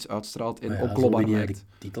Stegen iets uitstraalt en Maar ook zo global win je lijkt. de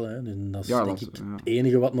titel, hè. Dus dat is Ja, denk dat ik is- ja. het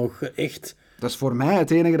enige wat nog echt... Dat is voor mij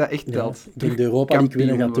het enige dat echt Ja, telt. ik denk de Europa League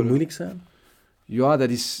winnen gaat te Kampioen moeilijk zijn. Ja, dat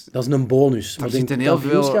is... Dat is een bonus. Maar ik denk, zitten heel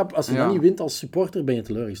kampioenschap, als je ja. dat niet wint als supporter, ben je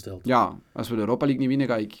teleurgesteld. Ja, als we de Europa League niet winnen,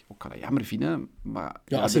 ga ik dat jammer vinden. Maar,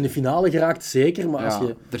 Ja, als je in de finale geraakt, zeker. Maar als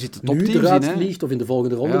je er zitten nu topteams eruit in. Hè. vliegt, of in de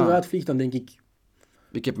volgende ronde Ja. eruit vliegt, dan denk ik...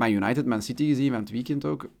 Ik heb Man United, Man City gezien van het weekend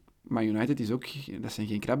ook. Man United is ook... Dat zijn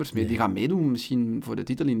geen krabbers meer. Nee. Die gaan meedoen misschien voor de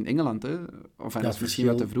titel in Engeland. Hè. Of dat Ja, is misschien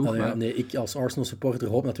wat te vroeg. Allee, maar... nee, ik als Arsenal-supporter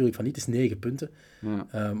hoop natuurlijk van niet. Het is 9 punten.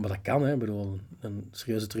 Ja. Maar dat kan, hè. Ik bedoel, een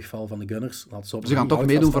serieuze terugval van de Gunners. Ze gaan toch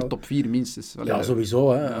meedoen voor top 4 minstens. Allee, Ja,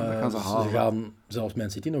 sowieso. Hè. Ja, dat gaan ze halen. Ze gaan zelfs Man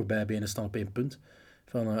City nog bijbenen staan op 1 punt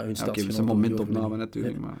van hun Ja, oké, stadsgenoten. dat is een momentopname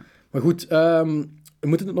natuurlijk. Ja. Maar... Maar goed, we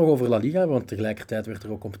moeten het nog over La Liga hebben, want tegelijkertijd werd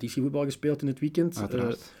er ook competitievoetbal gespeeld in het weekend.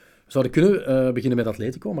 Uiteraard. We zouden kunnen beginnen met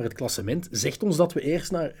Atletico, maar het klassement zegt ons dat we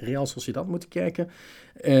eerst naar Real Sociedad moeten kijken.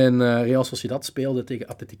 En Real Sociedad speelde tegen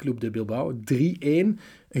Athletic Club de Bilbao 3-1. Een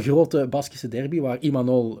grote Baskische derby waar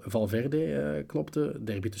Imanol Valverde klopte.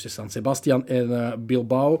 Derby tussen San Sebastian en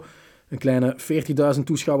Bilbao. Een kleine 40.000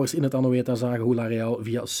 toeschouwers in het Anoeta zagen hoe La Real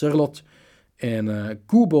via Surlot en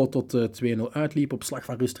Kubo tot 2-0 uitliep. Op slag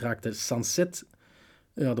van rust raakte Sanset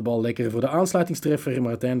de bal lekker voor de aansluitingstreffer, maar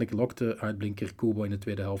uiteindelijk lokte uitblinker Kubo in de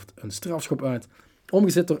tweede helft een strafschop uit.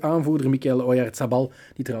 Omgezet door aanvoerder Mikel Oyarzabal,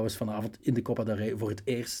 die trouwens vanavond in de Copa del Rey voor het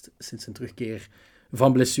eerst sinds zijn terugkeer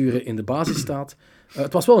van blessure in de basis staat.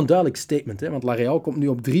 Het was wel een duidelijk statement, hè, want La Real komt nu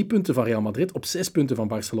op 3 punten van Real Madrid, op 6 punten van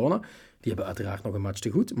Barcelona. Die hebben uiteraard nog een match te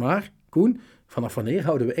goed. Maar, Koen, vanaf wanneer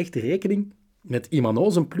houden we echt rekening met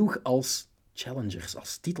Imanol zijn ploeg als challengers,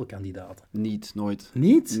 als titelkandidaten? Niet, nooit.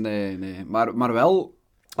 Niet? Nee. Maar wel...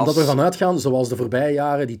 Omdat we ervan uitgaan, zoals de voorbije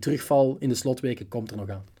jaren, die terugval in de slotweken komt er nog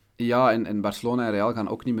aan. Ja, en Barcelona en Real gaan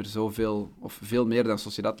ook niet meer zoveel, of veel meer dan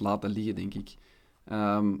Sociedad laten liggen, denk ik.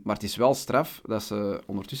 Maar het is wel straf dat ze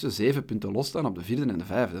ondertussen 7 punten losstaan op de 4e en de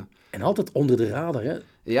 5e. En altijd onder de radar, hè.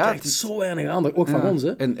 Ja, Krijgt zo weinig aandacht, ook van ons,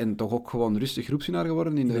 hè. En toch ook gewoon rustig groepswinnaar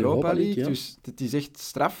geworden in de Europa League. Dus het is echt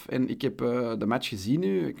straf. En ik heb de match gezien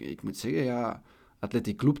nu. Ik moet zeggen, ja,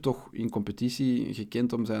 Athletic Club toch in competitie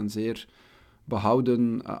gekend om zijn zeer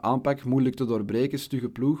behouden aanpak. Moeilijk te doorbreken, stugge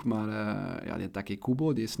ploeg. Maar die Take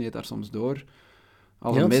Kubo, die sneed daar soms door.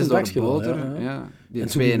 Als een mes door boter. Ja.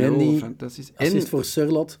 Die 2-0, fantastisch. Assist voor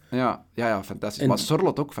Surlot. Ja, fantastisch. Maar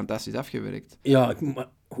Surlot ook fantastisch afgewerkt. Ja,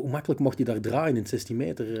 hoe makkelijk mocht hij daar draaien in 16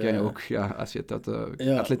 meter? Kan je ook, als je dat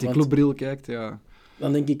Athletic Club-bril kijkt, ja.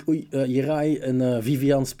 Dan denk ik, Jerai en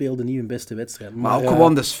Vivian speelden niet hun beste wedstrijd. Maar ook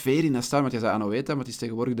gewoon de sfeer in dat stadion, want je zei Anoeta, maar het is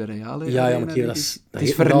tegenwoordig de Real. Ja, maar het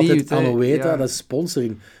is vernieuwd. Anoeta, dat is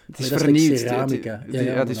sponsoring. Het is vernieuwd. Ceramica.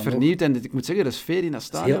 Het is vernieuwd en ik moet zeggen, de sfeer in dat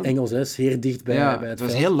stadion... Heel Engels, hè, zeer dicht bij het veld. Het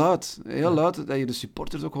was heel luid. Heel luid, dat je de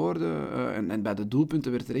supporters ook hoorde. En bij de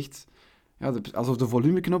doelpunten werd er echt... Ja, alsof de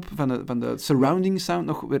volumeknop van de surrounding sound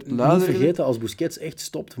nog werd luider. Niet vergeten, als Busquets echt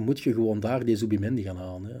stopt, moet je gewoon daar die Zubimendi gaan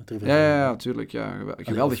halen. Hè, ja, tuurlijk. Ja.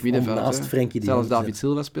 Geweldig middenveld. Naast Frenkie zelfs David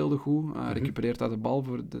Silva speelde goed. Recupereert daar de bal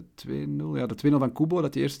voor de 2-0. Ja, de 2-0 van Kubo,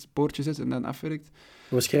 dat hij eerst poortje zet en dan afwerkt.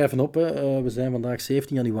 We schrijven op, hè. We zijn vandaag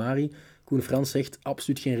 17 januari. Koen Frans zegt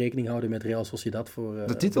absoluut geen rekening houden met Real Sociedad voor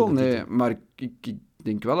de titel. Nee, maar ik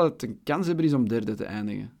denk wel dat het een kanshebber is om derde te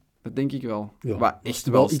eindigen. Dat denk ik wel. Ja, maar echt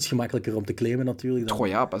wel iets gemakkelijker om te claimen natuurlijk. Goh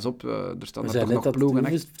ja, pas op. Er staan er toch nog ploegen.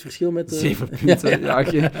 Hoe is het verschil met... 7 punten.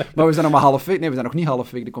 Ja, maar we zijn nog maar halfweg. Nee, we zijn nog niet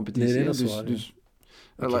halfweg de competitie. Nee, dat is waar. Dus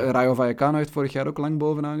Rayo Vallecano heeft vorig jaar ook lang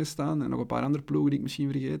bovenaan gestaan. En nog een paar andere ploegen die ik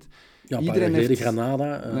misschien vergeet. Ja, iedereen heeft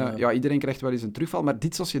Granada. Iedereen krijgt wel eens een terugval. Maar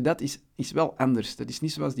dit Sociedad is wel anders. Dat is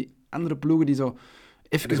niet zoals die andere ploegen die zo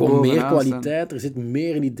even bovenaan gewoon meer kwaliteit. Staan. Er zit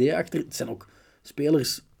meer een idee achter. Het zijn ook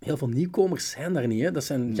spelers... Heel veel nieuwkomers zijn daar niet. Hè. Dat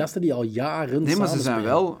zijn gasten die al jaren Nee, maar ze zijn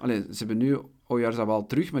wel... Ze hebben nu Oyarzabal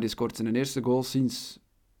terug, maar die scoort zijn eerste goal sinds...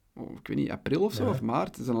 ik weet niet, april of zo, of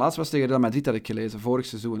maart. Zijn laatste was tegen Real Madrid, had ik gelezen, vorig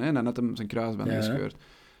seizoen. Hè, en dan had hem zijn kruisband gescheurd.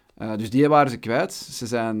 Dus die waren ze kwijt. Ze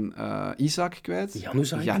zijn Isaac kwijt.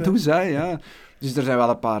 Januzaj, ja. Dus er zijn wel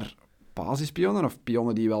een paar basispionnen, of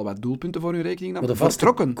pionnen die wel wat doelpunten voor hun rekening hebben. Maar de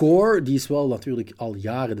vaste core, die is wel natuurlijk al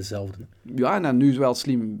jaren dezelfde. Ja, en dan nu is wel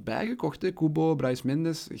slim bijgekocht. Hè. Kubo, Brais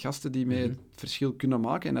Mendes, gasten die mee het verschil kunnen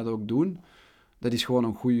maken en dat ook doen. Dat is gewoon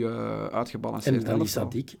een goede uitgebalanceerd elftal. En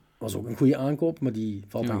Sadik was ook een goede aankoop, maar die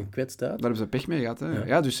valt dan gekwetst uit. Daar hebben ze pech mee gehad. Hè.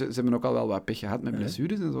 Ja, dus ze hebben ook al wel wat pech gehad met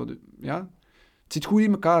blessures en zo. Ja. Het zit goed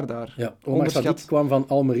in elkaar daar. Ja, Omar Sadik kwam van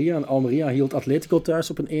Almeria en Almeria hield Atletico thuis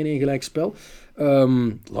op een 1-1 gelijkspel.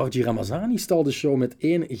 Largi Ramazani stal de show met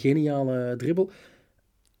 1 geniale dribbel.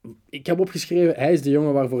 Ik heb opgeschreven, hij is de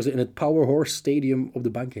jongen waarvoor ze in het Power Horse Stadium op de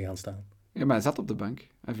banken gaan staan. Ja, maar hij zat op de bank.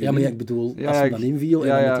 Ja, maar ik bedoel, als hij dan inviel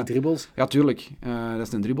en met die dribbels... Ja, tuurlijk. Dat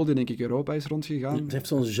is een dribbel die denk ik Europa is rondgegaan. Het heeft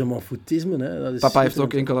zo'n je m'en foutisme, hè. Papa heeft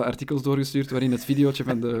ook enkele artikels doorgestuurd waarin het videootje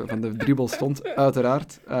van de dribbel stond,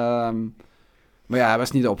 uiteraard. Maar ja, hij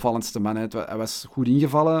was niet de opvallendste man. Hè. Hij was goed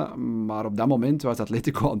ingevallen, maar op dat moment was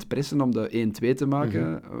Atletico aan het pressen om de 1-2 te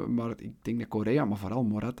maken. Maar ik denk dat Correa, maar vooral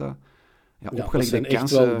Morata... dat zijn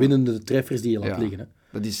echt wel winnende treffers die je laat liggen. Hè.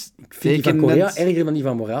 Dat is ik vind die van Correa erger dan die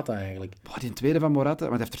van Morata eigenlijk. Die tweede van Morata,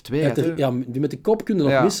 maar hij heeft er 2 uit. Ja, die met de kop kunnen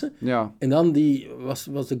nog missen. Ja. En dan die was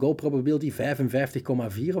de goal probability 55,4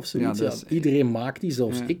 of zoiets. Ja, iedereen maakt die,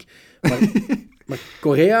 zelfs ik. Maar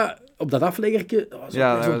Correa, op dat afleggertje,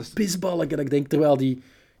 zo'n pisballetje. Dat ik denk, terwijl die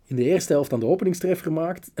in de eerste helft aan de openingstreffer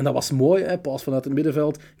maakt. En dat was mooi, hè, pas vanuit het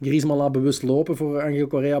middenveld. Griezmann laat bewust lopen voor Angel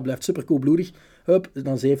Correa, blijft superkoelbloedig. Hup,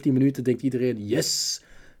 dan 17 minuten denkt iedereen, yes...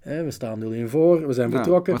 we staan 0-1 voor, we zijn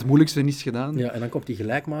vertrokken. Wat het moeilijkste is gedaan. Ja, en dan komt die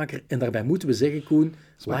gelijkmaker. En daarbij moeten we zeggen, Koen,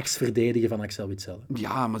 lax verdedigen van Axel Witsel.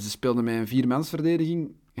 Ja, maar ze speelden met een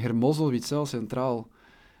 4-mansverdediging. Hermoso, Witsel, centraal.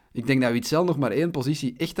 Ik denk dat Witsel nog maar 1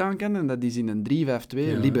 positie echt aan kan, en dat is in een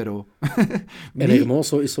 3-5-2 libero. En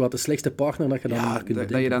Hermoso is zowat de slechtste partner dat je dan maar kunt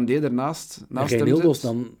bedenken. Dat je dan die ernaast en Reinildos,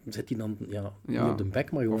 dan zet hij dan niet op de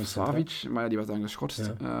back, maar gewoon of Savic, maar die was dan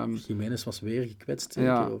geschorst. Ja. Jiménez was weer gekwetst.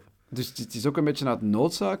 Dus het is ook een beetje uit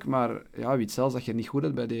noodzaak, maar ja, Witsel zag je niet goed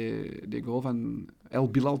uit bij die goal van El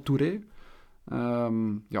Bilal Touré.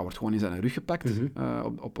 Wordt gewoon in zijn rug gepakt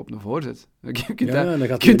op een voorzet. En dan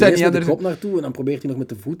gaat hij met de kop naartoe en dan probeert hij nog met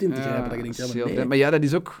de voet in te grijpen. Dat je denkt, nee. Maar ja, dat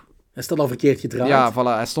is ook... Hij staat al verkeerd gedraaid. Ja,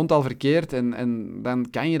 voilà, hij stond al verkeerd en dan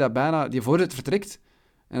kan je dat bijna... Die voorzet vertrekt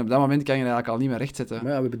en op dat moment kan je dat eigenlijk al niet meer rechtzetten.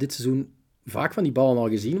 Maar ja, we hebben dit seizoen vaak van die ballen al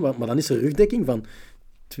gezien, maar dan is er rugdekking van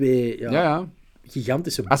 2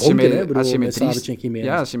 gigantische Als je bonken, met, hè, bedoel, als je met met drie, Savic en Jiménez.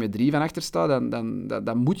 ja, als je met 3 van achter staat,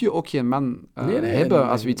 dan moet je ook geen man Nee, hebben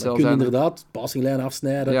als Witsel dan kun je zijn. inderdaad passinglijn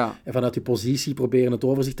afsnijden Ja. en vanuit je positie proberen het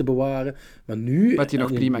overzicht te bewaren. Maar nu, Wat hij nog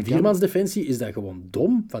in prima de kan. viermansdefensie, is dat gewoon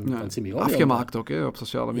dom van, Ja. van Simeone. Afgemaakt ook, hè, op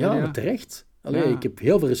sociale media. Ja, maar terecht. Allee, Ja. Ik heb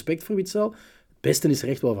heel veel respect voor Witsel. Het beste is er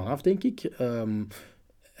echt wel vanaf, denk ik.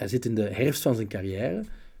 Hij zit in de herfst van zijn carrière.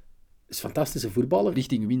 Is een fantastische voetballer.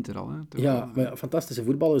 Richting winter al. Hè, toch? Ja, maar fantastische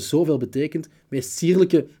voetballer, zoveel betekend. Meest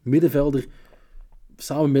sierlijke middenvelder,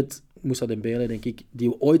 samen met Moussa Dembele, denk ik, die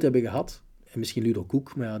we ooit hebben gehad. En misschien Ludo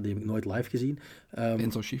Koek, maar ja, die heb ik nooit live gezien.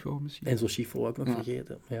 Enzo Schifo misschien. Enzo Schifo ook nog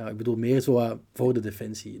vergeten. Ja, ik bedoel meer zo voor de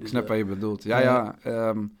defensie. Dus, Ik snap wat je bedoelt. Ja.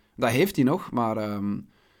 Dat heeft hij nog, maar...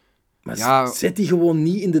 maar ja. zet die gewoon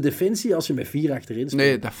niet in de defensie als je met 4 achterin speelt.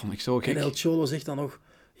 Nee, dat vond ik zo En gek. El Cholo zegt dan nog,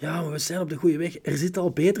 ja, maar we zijn op de goede weg. Er zit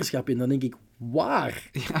al beterschap in. Dan denk ik, waar?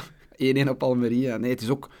 Ja, 1-1 op Almeria. Nee, het is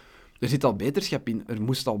ook... Er zit al beterschap in. Er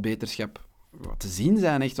moest al beterschap te zien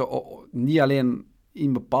zijn. Echt, niet alleen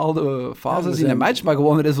in bepaalde fases in de match, maar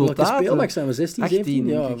gewoon resultaten. Welke speeldag zijn we? 16, 18, 17?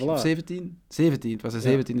 Ja, denk ik. voilà. Of 17? 17. Het was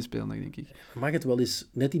de 17e speeldag, denk ik. Mag het wel eens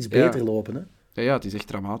net iets beter lopen, hè? Ja, het is echt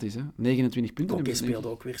dramatisch. Hè? 29 punten. Oké, hebben we, speelde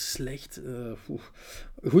ook weer slecht.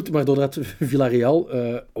 Goed, maar doordat Villarreal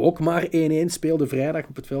ook maar 1-1 speelde vrijdag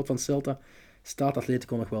op het veld van Celta, staat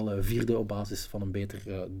Atletico nog wel vierde op basis van een beter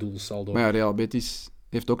doelsaldo. Maar ja, Real Betis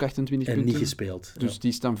heeft ook 28 en punten. niet gespeeld. Dus ja.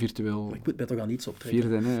 die staan virtueel Maar ik moet mij toch aan iets optrekken.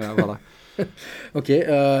 vierde. Hè? Ja, voilà. Oké,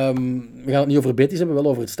 we gaan het niet over Betis hebben, wel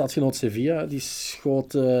over het stadsgenoot Sevilla. Die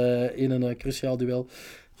schoot in een cruciaal duel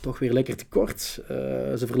toch weer lekker tekort.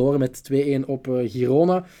 Ze verloren met 2-1 op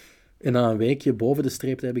Girona. En na een weekje boven de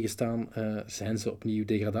streep te hebben gestaan, zijn ze opnieuw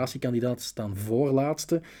degradatiekandidaat, staan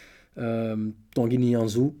voorlaatste. Tanguy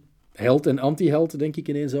Nianzou, held en anti-held, denk ik,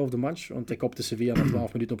 in éénzelfde match. Want hij kopte Sevilla na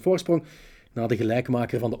 12 minuten op voorsprong. Na de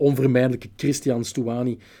gelijkmaker van de onvermijdelijke Christian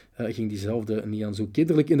Stuani ging diezelfde Nianzou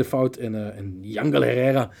kinderlijk in de fout. En Yangel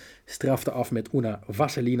Herrera strafte af met Una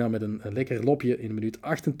Vaselina met een lekker lopje in minuut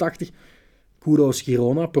 88. Kudos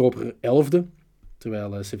Girona, proper 11e.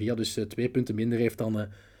 Terwijl Sevilla dus 2 punten minder heeft dan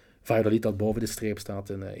Valladolid dat boven de streep staat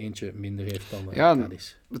en eentje minder heeft dan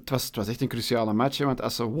Cadiz. Het was echt een cruciale match, hè, want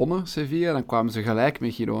als ze wonnen, Sevilla, dan kwamen ze gelijk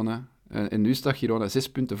met Girona. En nu staat Girona 6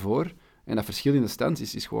 punten voor. En dat verschil in de stand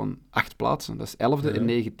is gewoon 8 plaatsen. Dat is 11e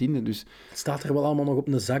en 19e. Dus... Het staat er wel allemaal nog op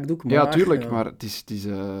een zakdoek. Maar, ja, tuurlijk. Maar het is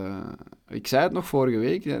ik zei het nog vorige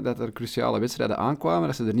week, hè, dat er cruciale wedstrijden aankwamen.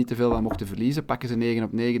 Dat ze er niet te veel van mochten verliezen. Pakken ze 9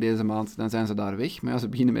 op 9 deze maand, dan zijn ze daar weg. Maar ja, ze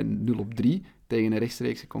beginnen met 0 op 3 tegen een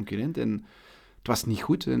rechtstreekse concurrent. En het was niet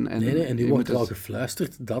goed. En nu wordt er al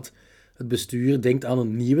gefluisterd dat het bestuur denkt aan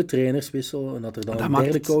een nieuwe trainerswissel en dat er dan een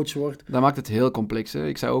derde coach wordt. Dat maakt het heel complex. Hè.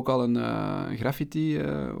 Ik zei ook al een graffiti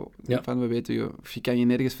van we weten, of je kan je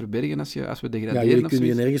nergens verbergen als we degraderen. Ja, je kunt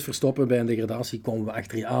je nergens verstoppen. Bij een degradatie komen we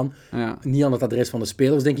achter je aan. Ja. Niet aan het adres van de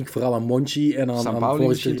spelers, denk ik. Vooral aan Monchi en aan Sampaoli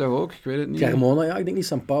misschien toch ook? Ik weet het niet. Carmona, ja, ik denk niet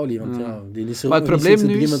Sampaoli, want die is er maar ook het probleem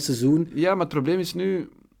nu is, het seizoen. Ja, maar het probleem is nu,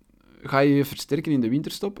 ga je je versterken in de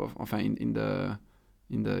winterstop, of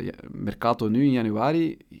in de Mercato nu in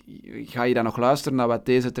januari, ga je dan nog luisteren naar wat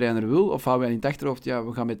deze trainer wil? Of houden we in het achterhoofd, ja,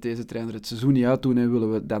 we gaan met deze trainer het seizoen niet uitdoen en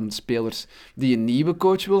willen we dan spelers die een nieuwe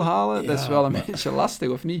coach wil halen? Ja, dat is wel een beetje lastig,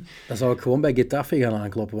 of niet? Dan zou ik gewoon bij Getafe gaan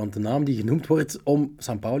aankloppen, want de naam die genoemd wordt om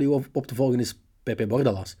Sampaoli op te volgen is Pepe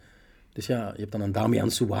Bordalas. Dus ja, je hebt dan een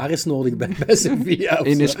Damian Suarez nodig bij Sevilla.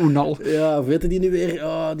 Enes Unal. Ja, of weet je die nu weer?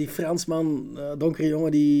 Oh, die Fransman, donkere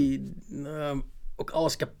jongen, die ook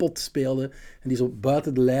alles kapot speelde. En die zo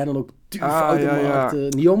buiten de lijnen ook fouten maakte.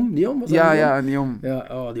 Niom? Was dat Niom.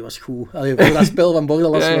 Ja, die was goed. Allee, voor dat spel van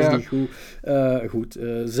Bordalas was niet goed. Goed,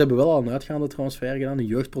 ze hebben wel al een uitgaande transfer gedaan. Een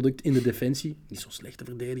jeugdproduct in de defensie. Niet zo'n slechte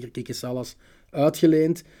verdediger. Kike Salas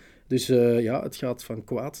uitgeleend. Dus het gaat van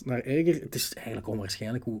kwaad naar erger. Het is eigenlijk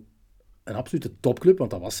onwaarschijnlijk hoe een absolute topclub,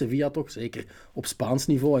 want dat was Sevilla toch, zeker op Spaans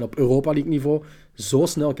niveau en op Europa League niveau, zo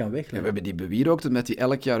snel kan wegleggen. We hebben die bewierookt met die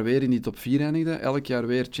elk jaar weer in die top 4 eindigde, elk jaar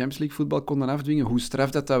weer Champions League voetbal konden afdwingen. Hoe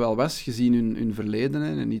straf dat wel was, gezien hun verleden,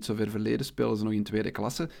 en niet zo ver verleden spelen ze nog in tweede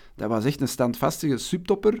klasse. Dat was echt een standvastige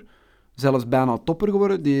subtopper, zelfs bijna topper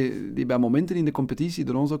geworden, die bij momenten in de competitie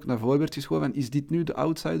door ons ook naar voren werd geschoven van, is dit nu de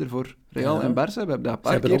outsider voor Real en Barça? We hebben Ze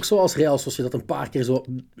hebben ook zoals Real Sociedad een paar keer zo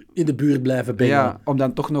in de buurt blijven bengelen. Ja, om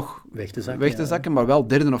dan toch nog weg te zakken, maar wel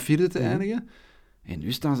derde of vierde te eindigen. En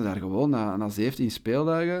nu staan ze daar gewoon na 17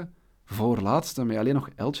 speeldagen voor laatste, met alleen nog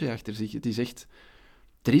Elche achter zich. Het is echt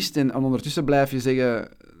triest. En ondertussen blijf je zeggen,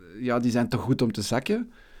 ja, die zijn te goed om te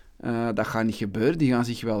zakken. Dat gaat niet gebeuren, die gaan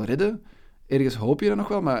zich wel redden. Ergens hoop je dat nog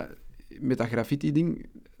wel, maar met dat graffiti-ding,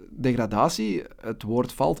 degradatie, het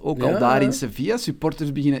woord valt ook Ja. al daar in Sevilla.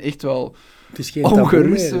 Supporters beginnen echt wel Het is geen taboe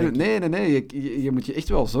ongerust. meer, denk ik. Nee. Je moet je echt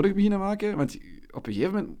wel zorg beginnen maken, want op een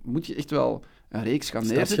gegeven moment moet je echt wel een reeks gaan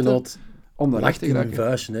neerzetten Stadsgenoot om daar weg lacht te in een geraken.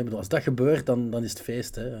 vuistje. Hè. Ik bedoel, als dat gebeurt, dan is het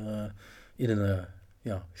feest. Hè. In een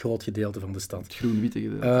groot gedeelte van de stad. Het groen-witte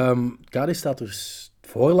gedeelte. Cadiz staat dus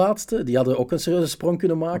voorlaatste. Die hadden ook een serieuze sprong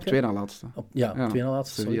kunnen Op maken. twee na laatste. Twee na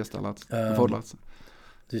laatste. Sevilla Sorry. staat laatste. Ehm, Voorlaatste.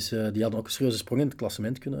 Dus die hadden ook een serieuze sprong in het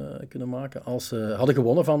klassement kunnen maken. Als ze hadden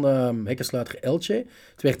gewonnen van hekkensluiter Elche.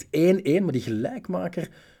 Het werd 1-1, maar die gelijkmaker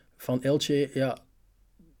van Elche... Ja,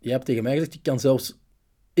 jij hebt tegen mij gezegd, je kan zelfs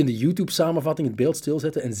in de YouTube-samenvatting het beeld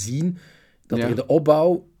stilzetten en zien dat Ja. er in de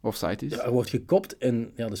opbouw... Offside is. Ja, er wordt gekopt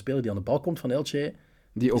en de speler die aan de bal komt van Elche,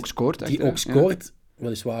 Die ook scoort. die echt, hè. ook scoort.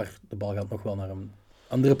 Weliswaar, de bal gaat nog wel naar een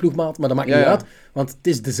andere ploegmaat, maar dat maakt Ja, niet ja. uit. Want het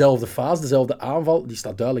is dezelfde fase, dezelfde aanval, die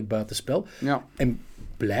staat duidelijk buiten spel. Ja. En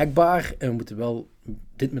blijkbaar, en we moeten wel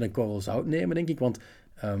dit met een korrel zout nemen, denk ik, want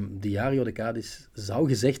Diario de Cadiz zou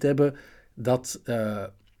gezegd hebben dat...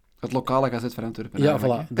 Het lokale Gazet van Antwerpen. Ja,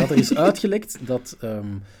 eigenlijk, voilà. Dat er is uitgelekt dat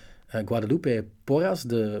Guadalupe Porras,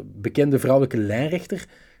 de bekende vrouwelijke lijnrechter,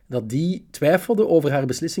 dat die twijfelde over haar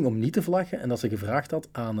beslissing om niet te vlaggen en dat ze gevraagd had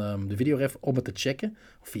aan de videoref om het te checken,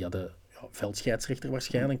 of via de veldscheidsrechter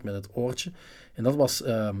waarschijnlijk, met het oortje. En dat was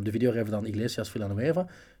de videoref dan Iglesias Villanueva.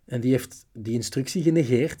 En die heeft die instructie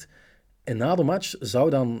genegeerd. En na de match zou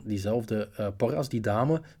dan diezelfde Porras, die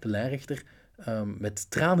dame, de lijnrechter,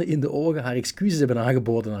 met tranen in de ogen haar excuses hebben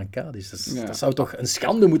aangeboden aan Cadiz. Dus Ja. dat zou toch een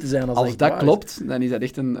schande moeten zijn als Als echt dat waar is. klopt, dan is dat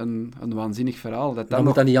echt een waanzinnig verhaal. Dat Dan nog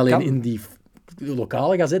moet dat niet alleen kan. in die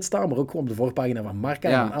lokale gazet staan, maar ook gewoon op de voorpagina van Marca.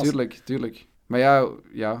 En Ja, als- tuurlijk. Maar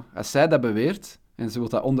ja, als zij dat beweert, en ze wil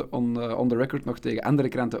dat on the record nog tegen andere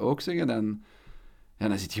kranten ook zeggen,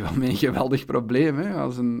 dan zit je wel met een geweldig probleem. Hè?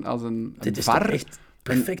 Als een Dit is VAR... toch echt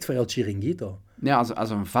perfect voor El Chiringuito. Ja, als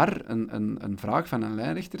een VAR een vraag van een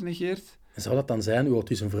lijnrechter negeert... En zou dat dan zijn? Het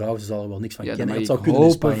is een vrouw, ze zal er wel niks van Ja, dan kennen. mag Het ik zou kunnen in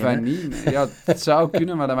hopen Spanje. van hè. niet. Ja, het zou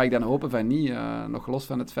kunnen, maar dan mag ik dan hopen van niet. Nog los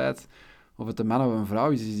van het feit of het een man of een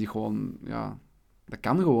vrouw is die gewoon... Ja, dat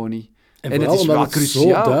kan gewoon niet. En En het vooral is omdat wel het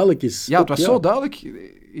cruciaal. zo duidelijk is. Ja, het Ook, was zo duidelijk.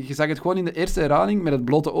 Je zag het gewoon in de eerste herhaling met het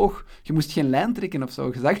blote oog. Je moest geen lijn trekken of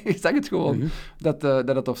zo. Je zag het gewoon. Mhm. Dat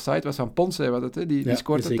het offside was van Ponce, was het, hè? Die Ja,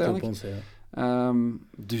 scoort zeker op uiteindelijk. ons, ja.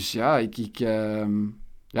 Dus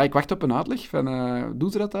ja, ik wacht op een uitleg van...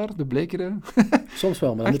 doen ze dat daar, de Blekeren? Soms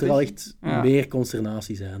wel, maar dan moet er wel echt Ja. meer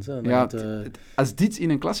consternatie zijn. Zo. Ja, Dat, als dit in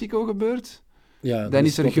een Classico gebeurt... ja, Dan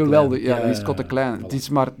is er het geweldig. klein. Ja, dan is het kotte klein. voilà. Het is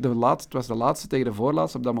maar het was de laatste tegen de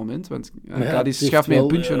voorlaatste op dat moment. Want Maar ja, Cadiz het schaft heeft met een wel,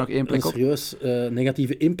 puntje nog één plek een op. serieus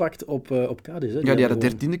negatieve impact op Cadiz. Hè. Ja, die hadden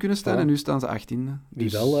gewoon- 13e kunnen staan Voilà. en nu staan ze 18e. Wie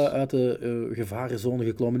Dus- wel uit de gevarenzone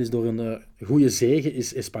geklommen is door een goede zege,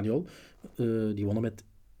 is Espanyol. Die wonnen met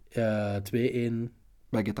 2-1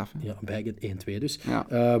 bij Getafe. ja, bij het 1-2 dus. Ja.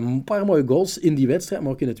 Een paar mooie goals in die wedstrijd,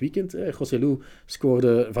 maar ook in het weekend. Joselu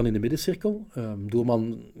scoorde van in de middencirkel.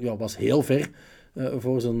 Doelman was heel ver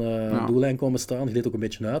voor zijn doellijn komen staan. Gleed ook een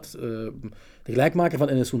beetje uit. De gelijkmaker van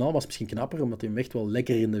NS Unal was misschien knapper, omdat hij hem echt wel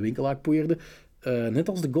lekker in de winkelaak poeierde. Net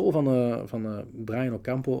als de goal van Brian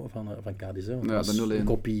Ocampo van Cadiz. Hè, want Ja, dat was de 0-1. een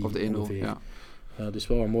kopie Of de 1-0. ongeveer. Ja. Dus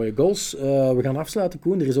wel wat mooie goals. We gaan afsluiten,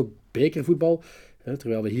 Koen. Er is ook bekervoetbal.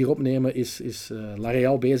 Terwijl we hier opnemen, is La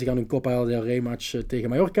Real bezig aan hun Copa del Rey match tegen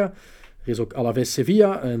Mallorca. Er is ook Alaves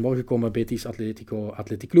Sevilla. En morgen komen Betis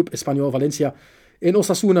Athletic Club, Espanyol Valencia en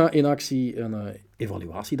Osasuna in actie. Een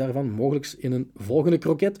evaluatie daarvan, mogelijk in een volgende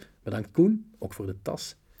kroket. Bedankt Koen, ook voor de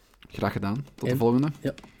tas. Graag gedaan. Tot de En- volgende.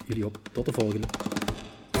 Ja, jullie ook. Tot de volgende.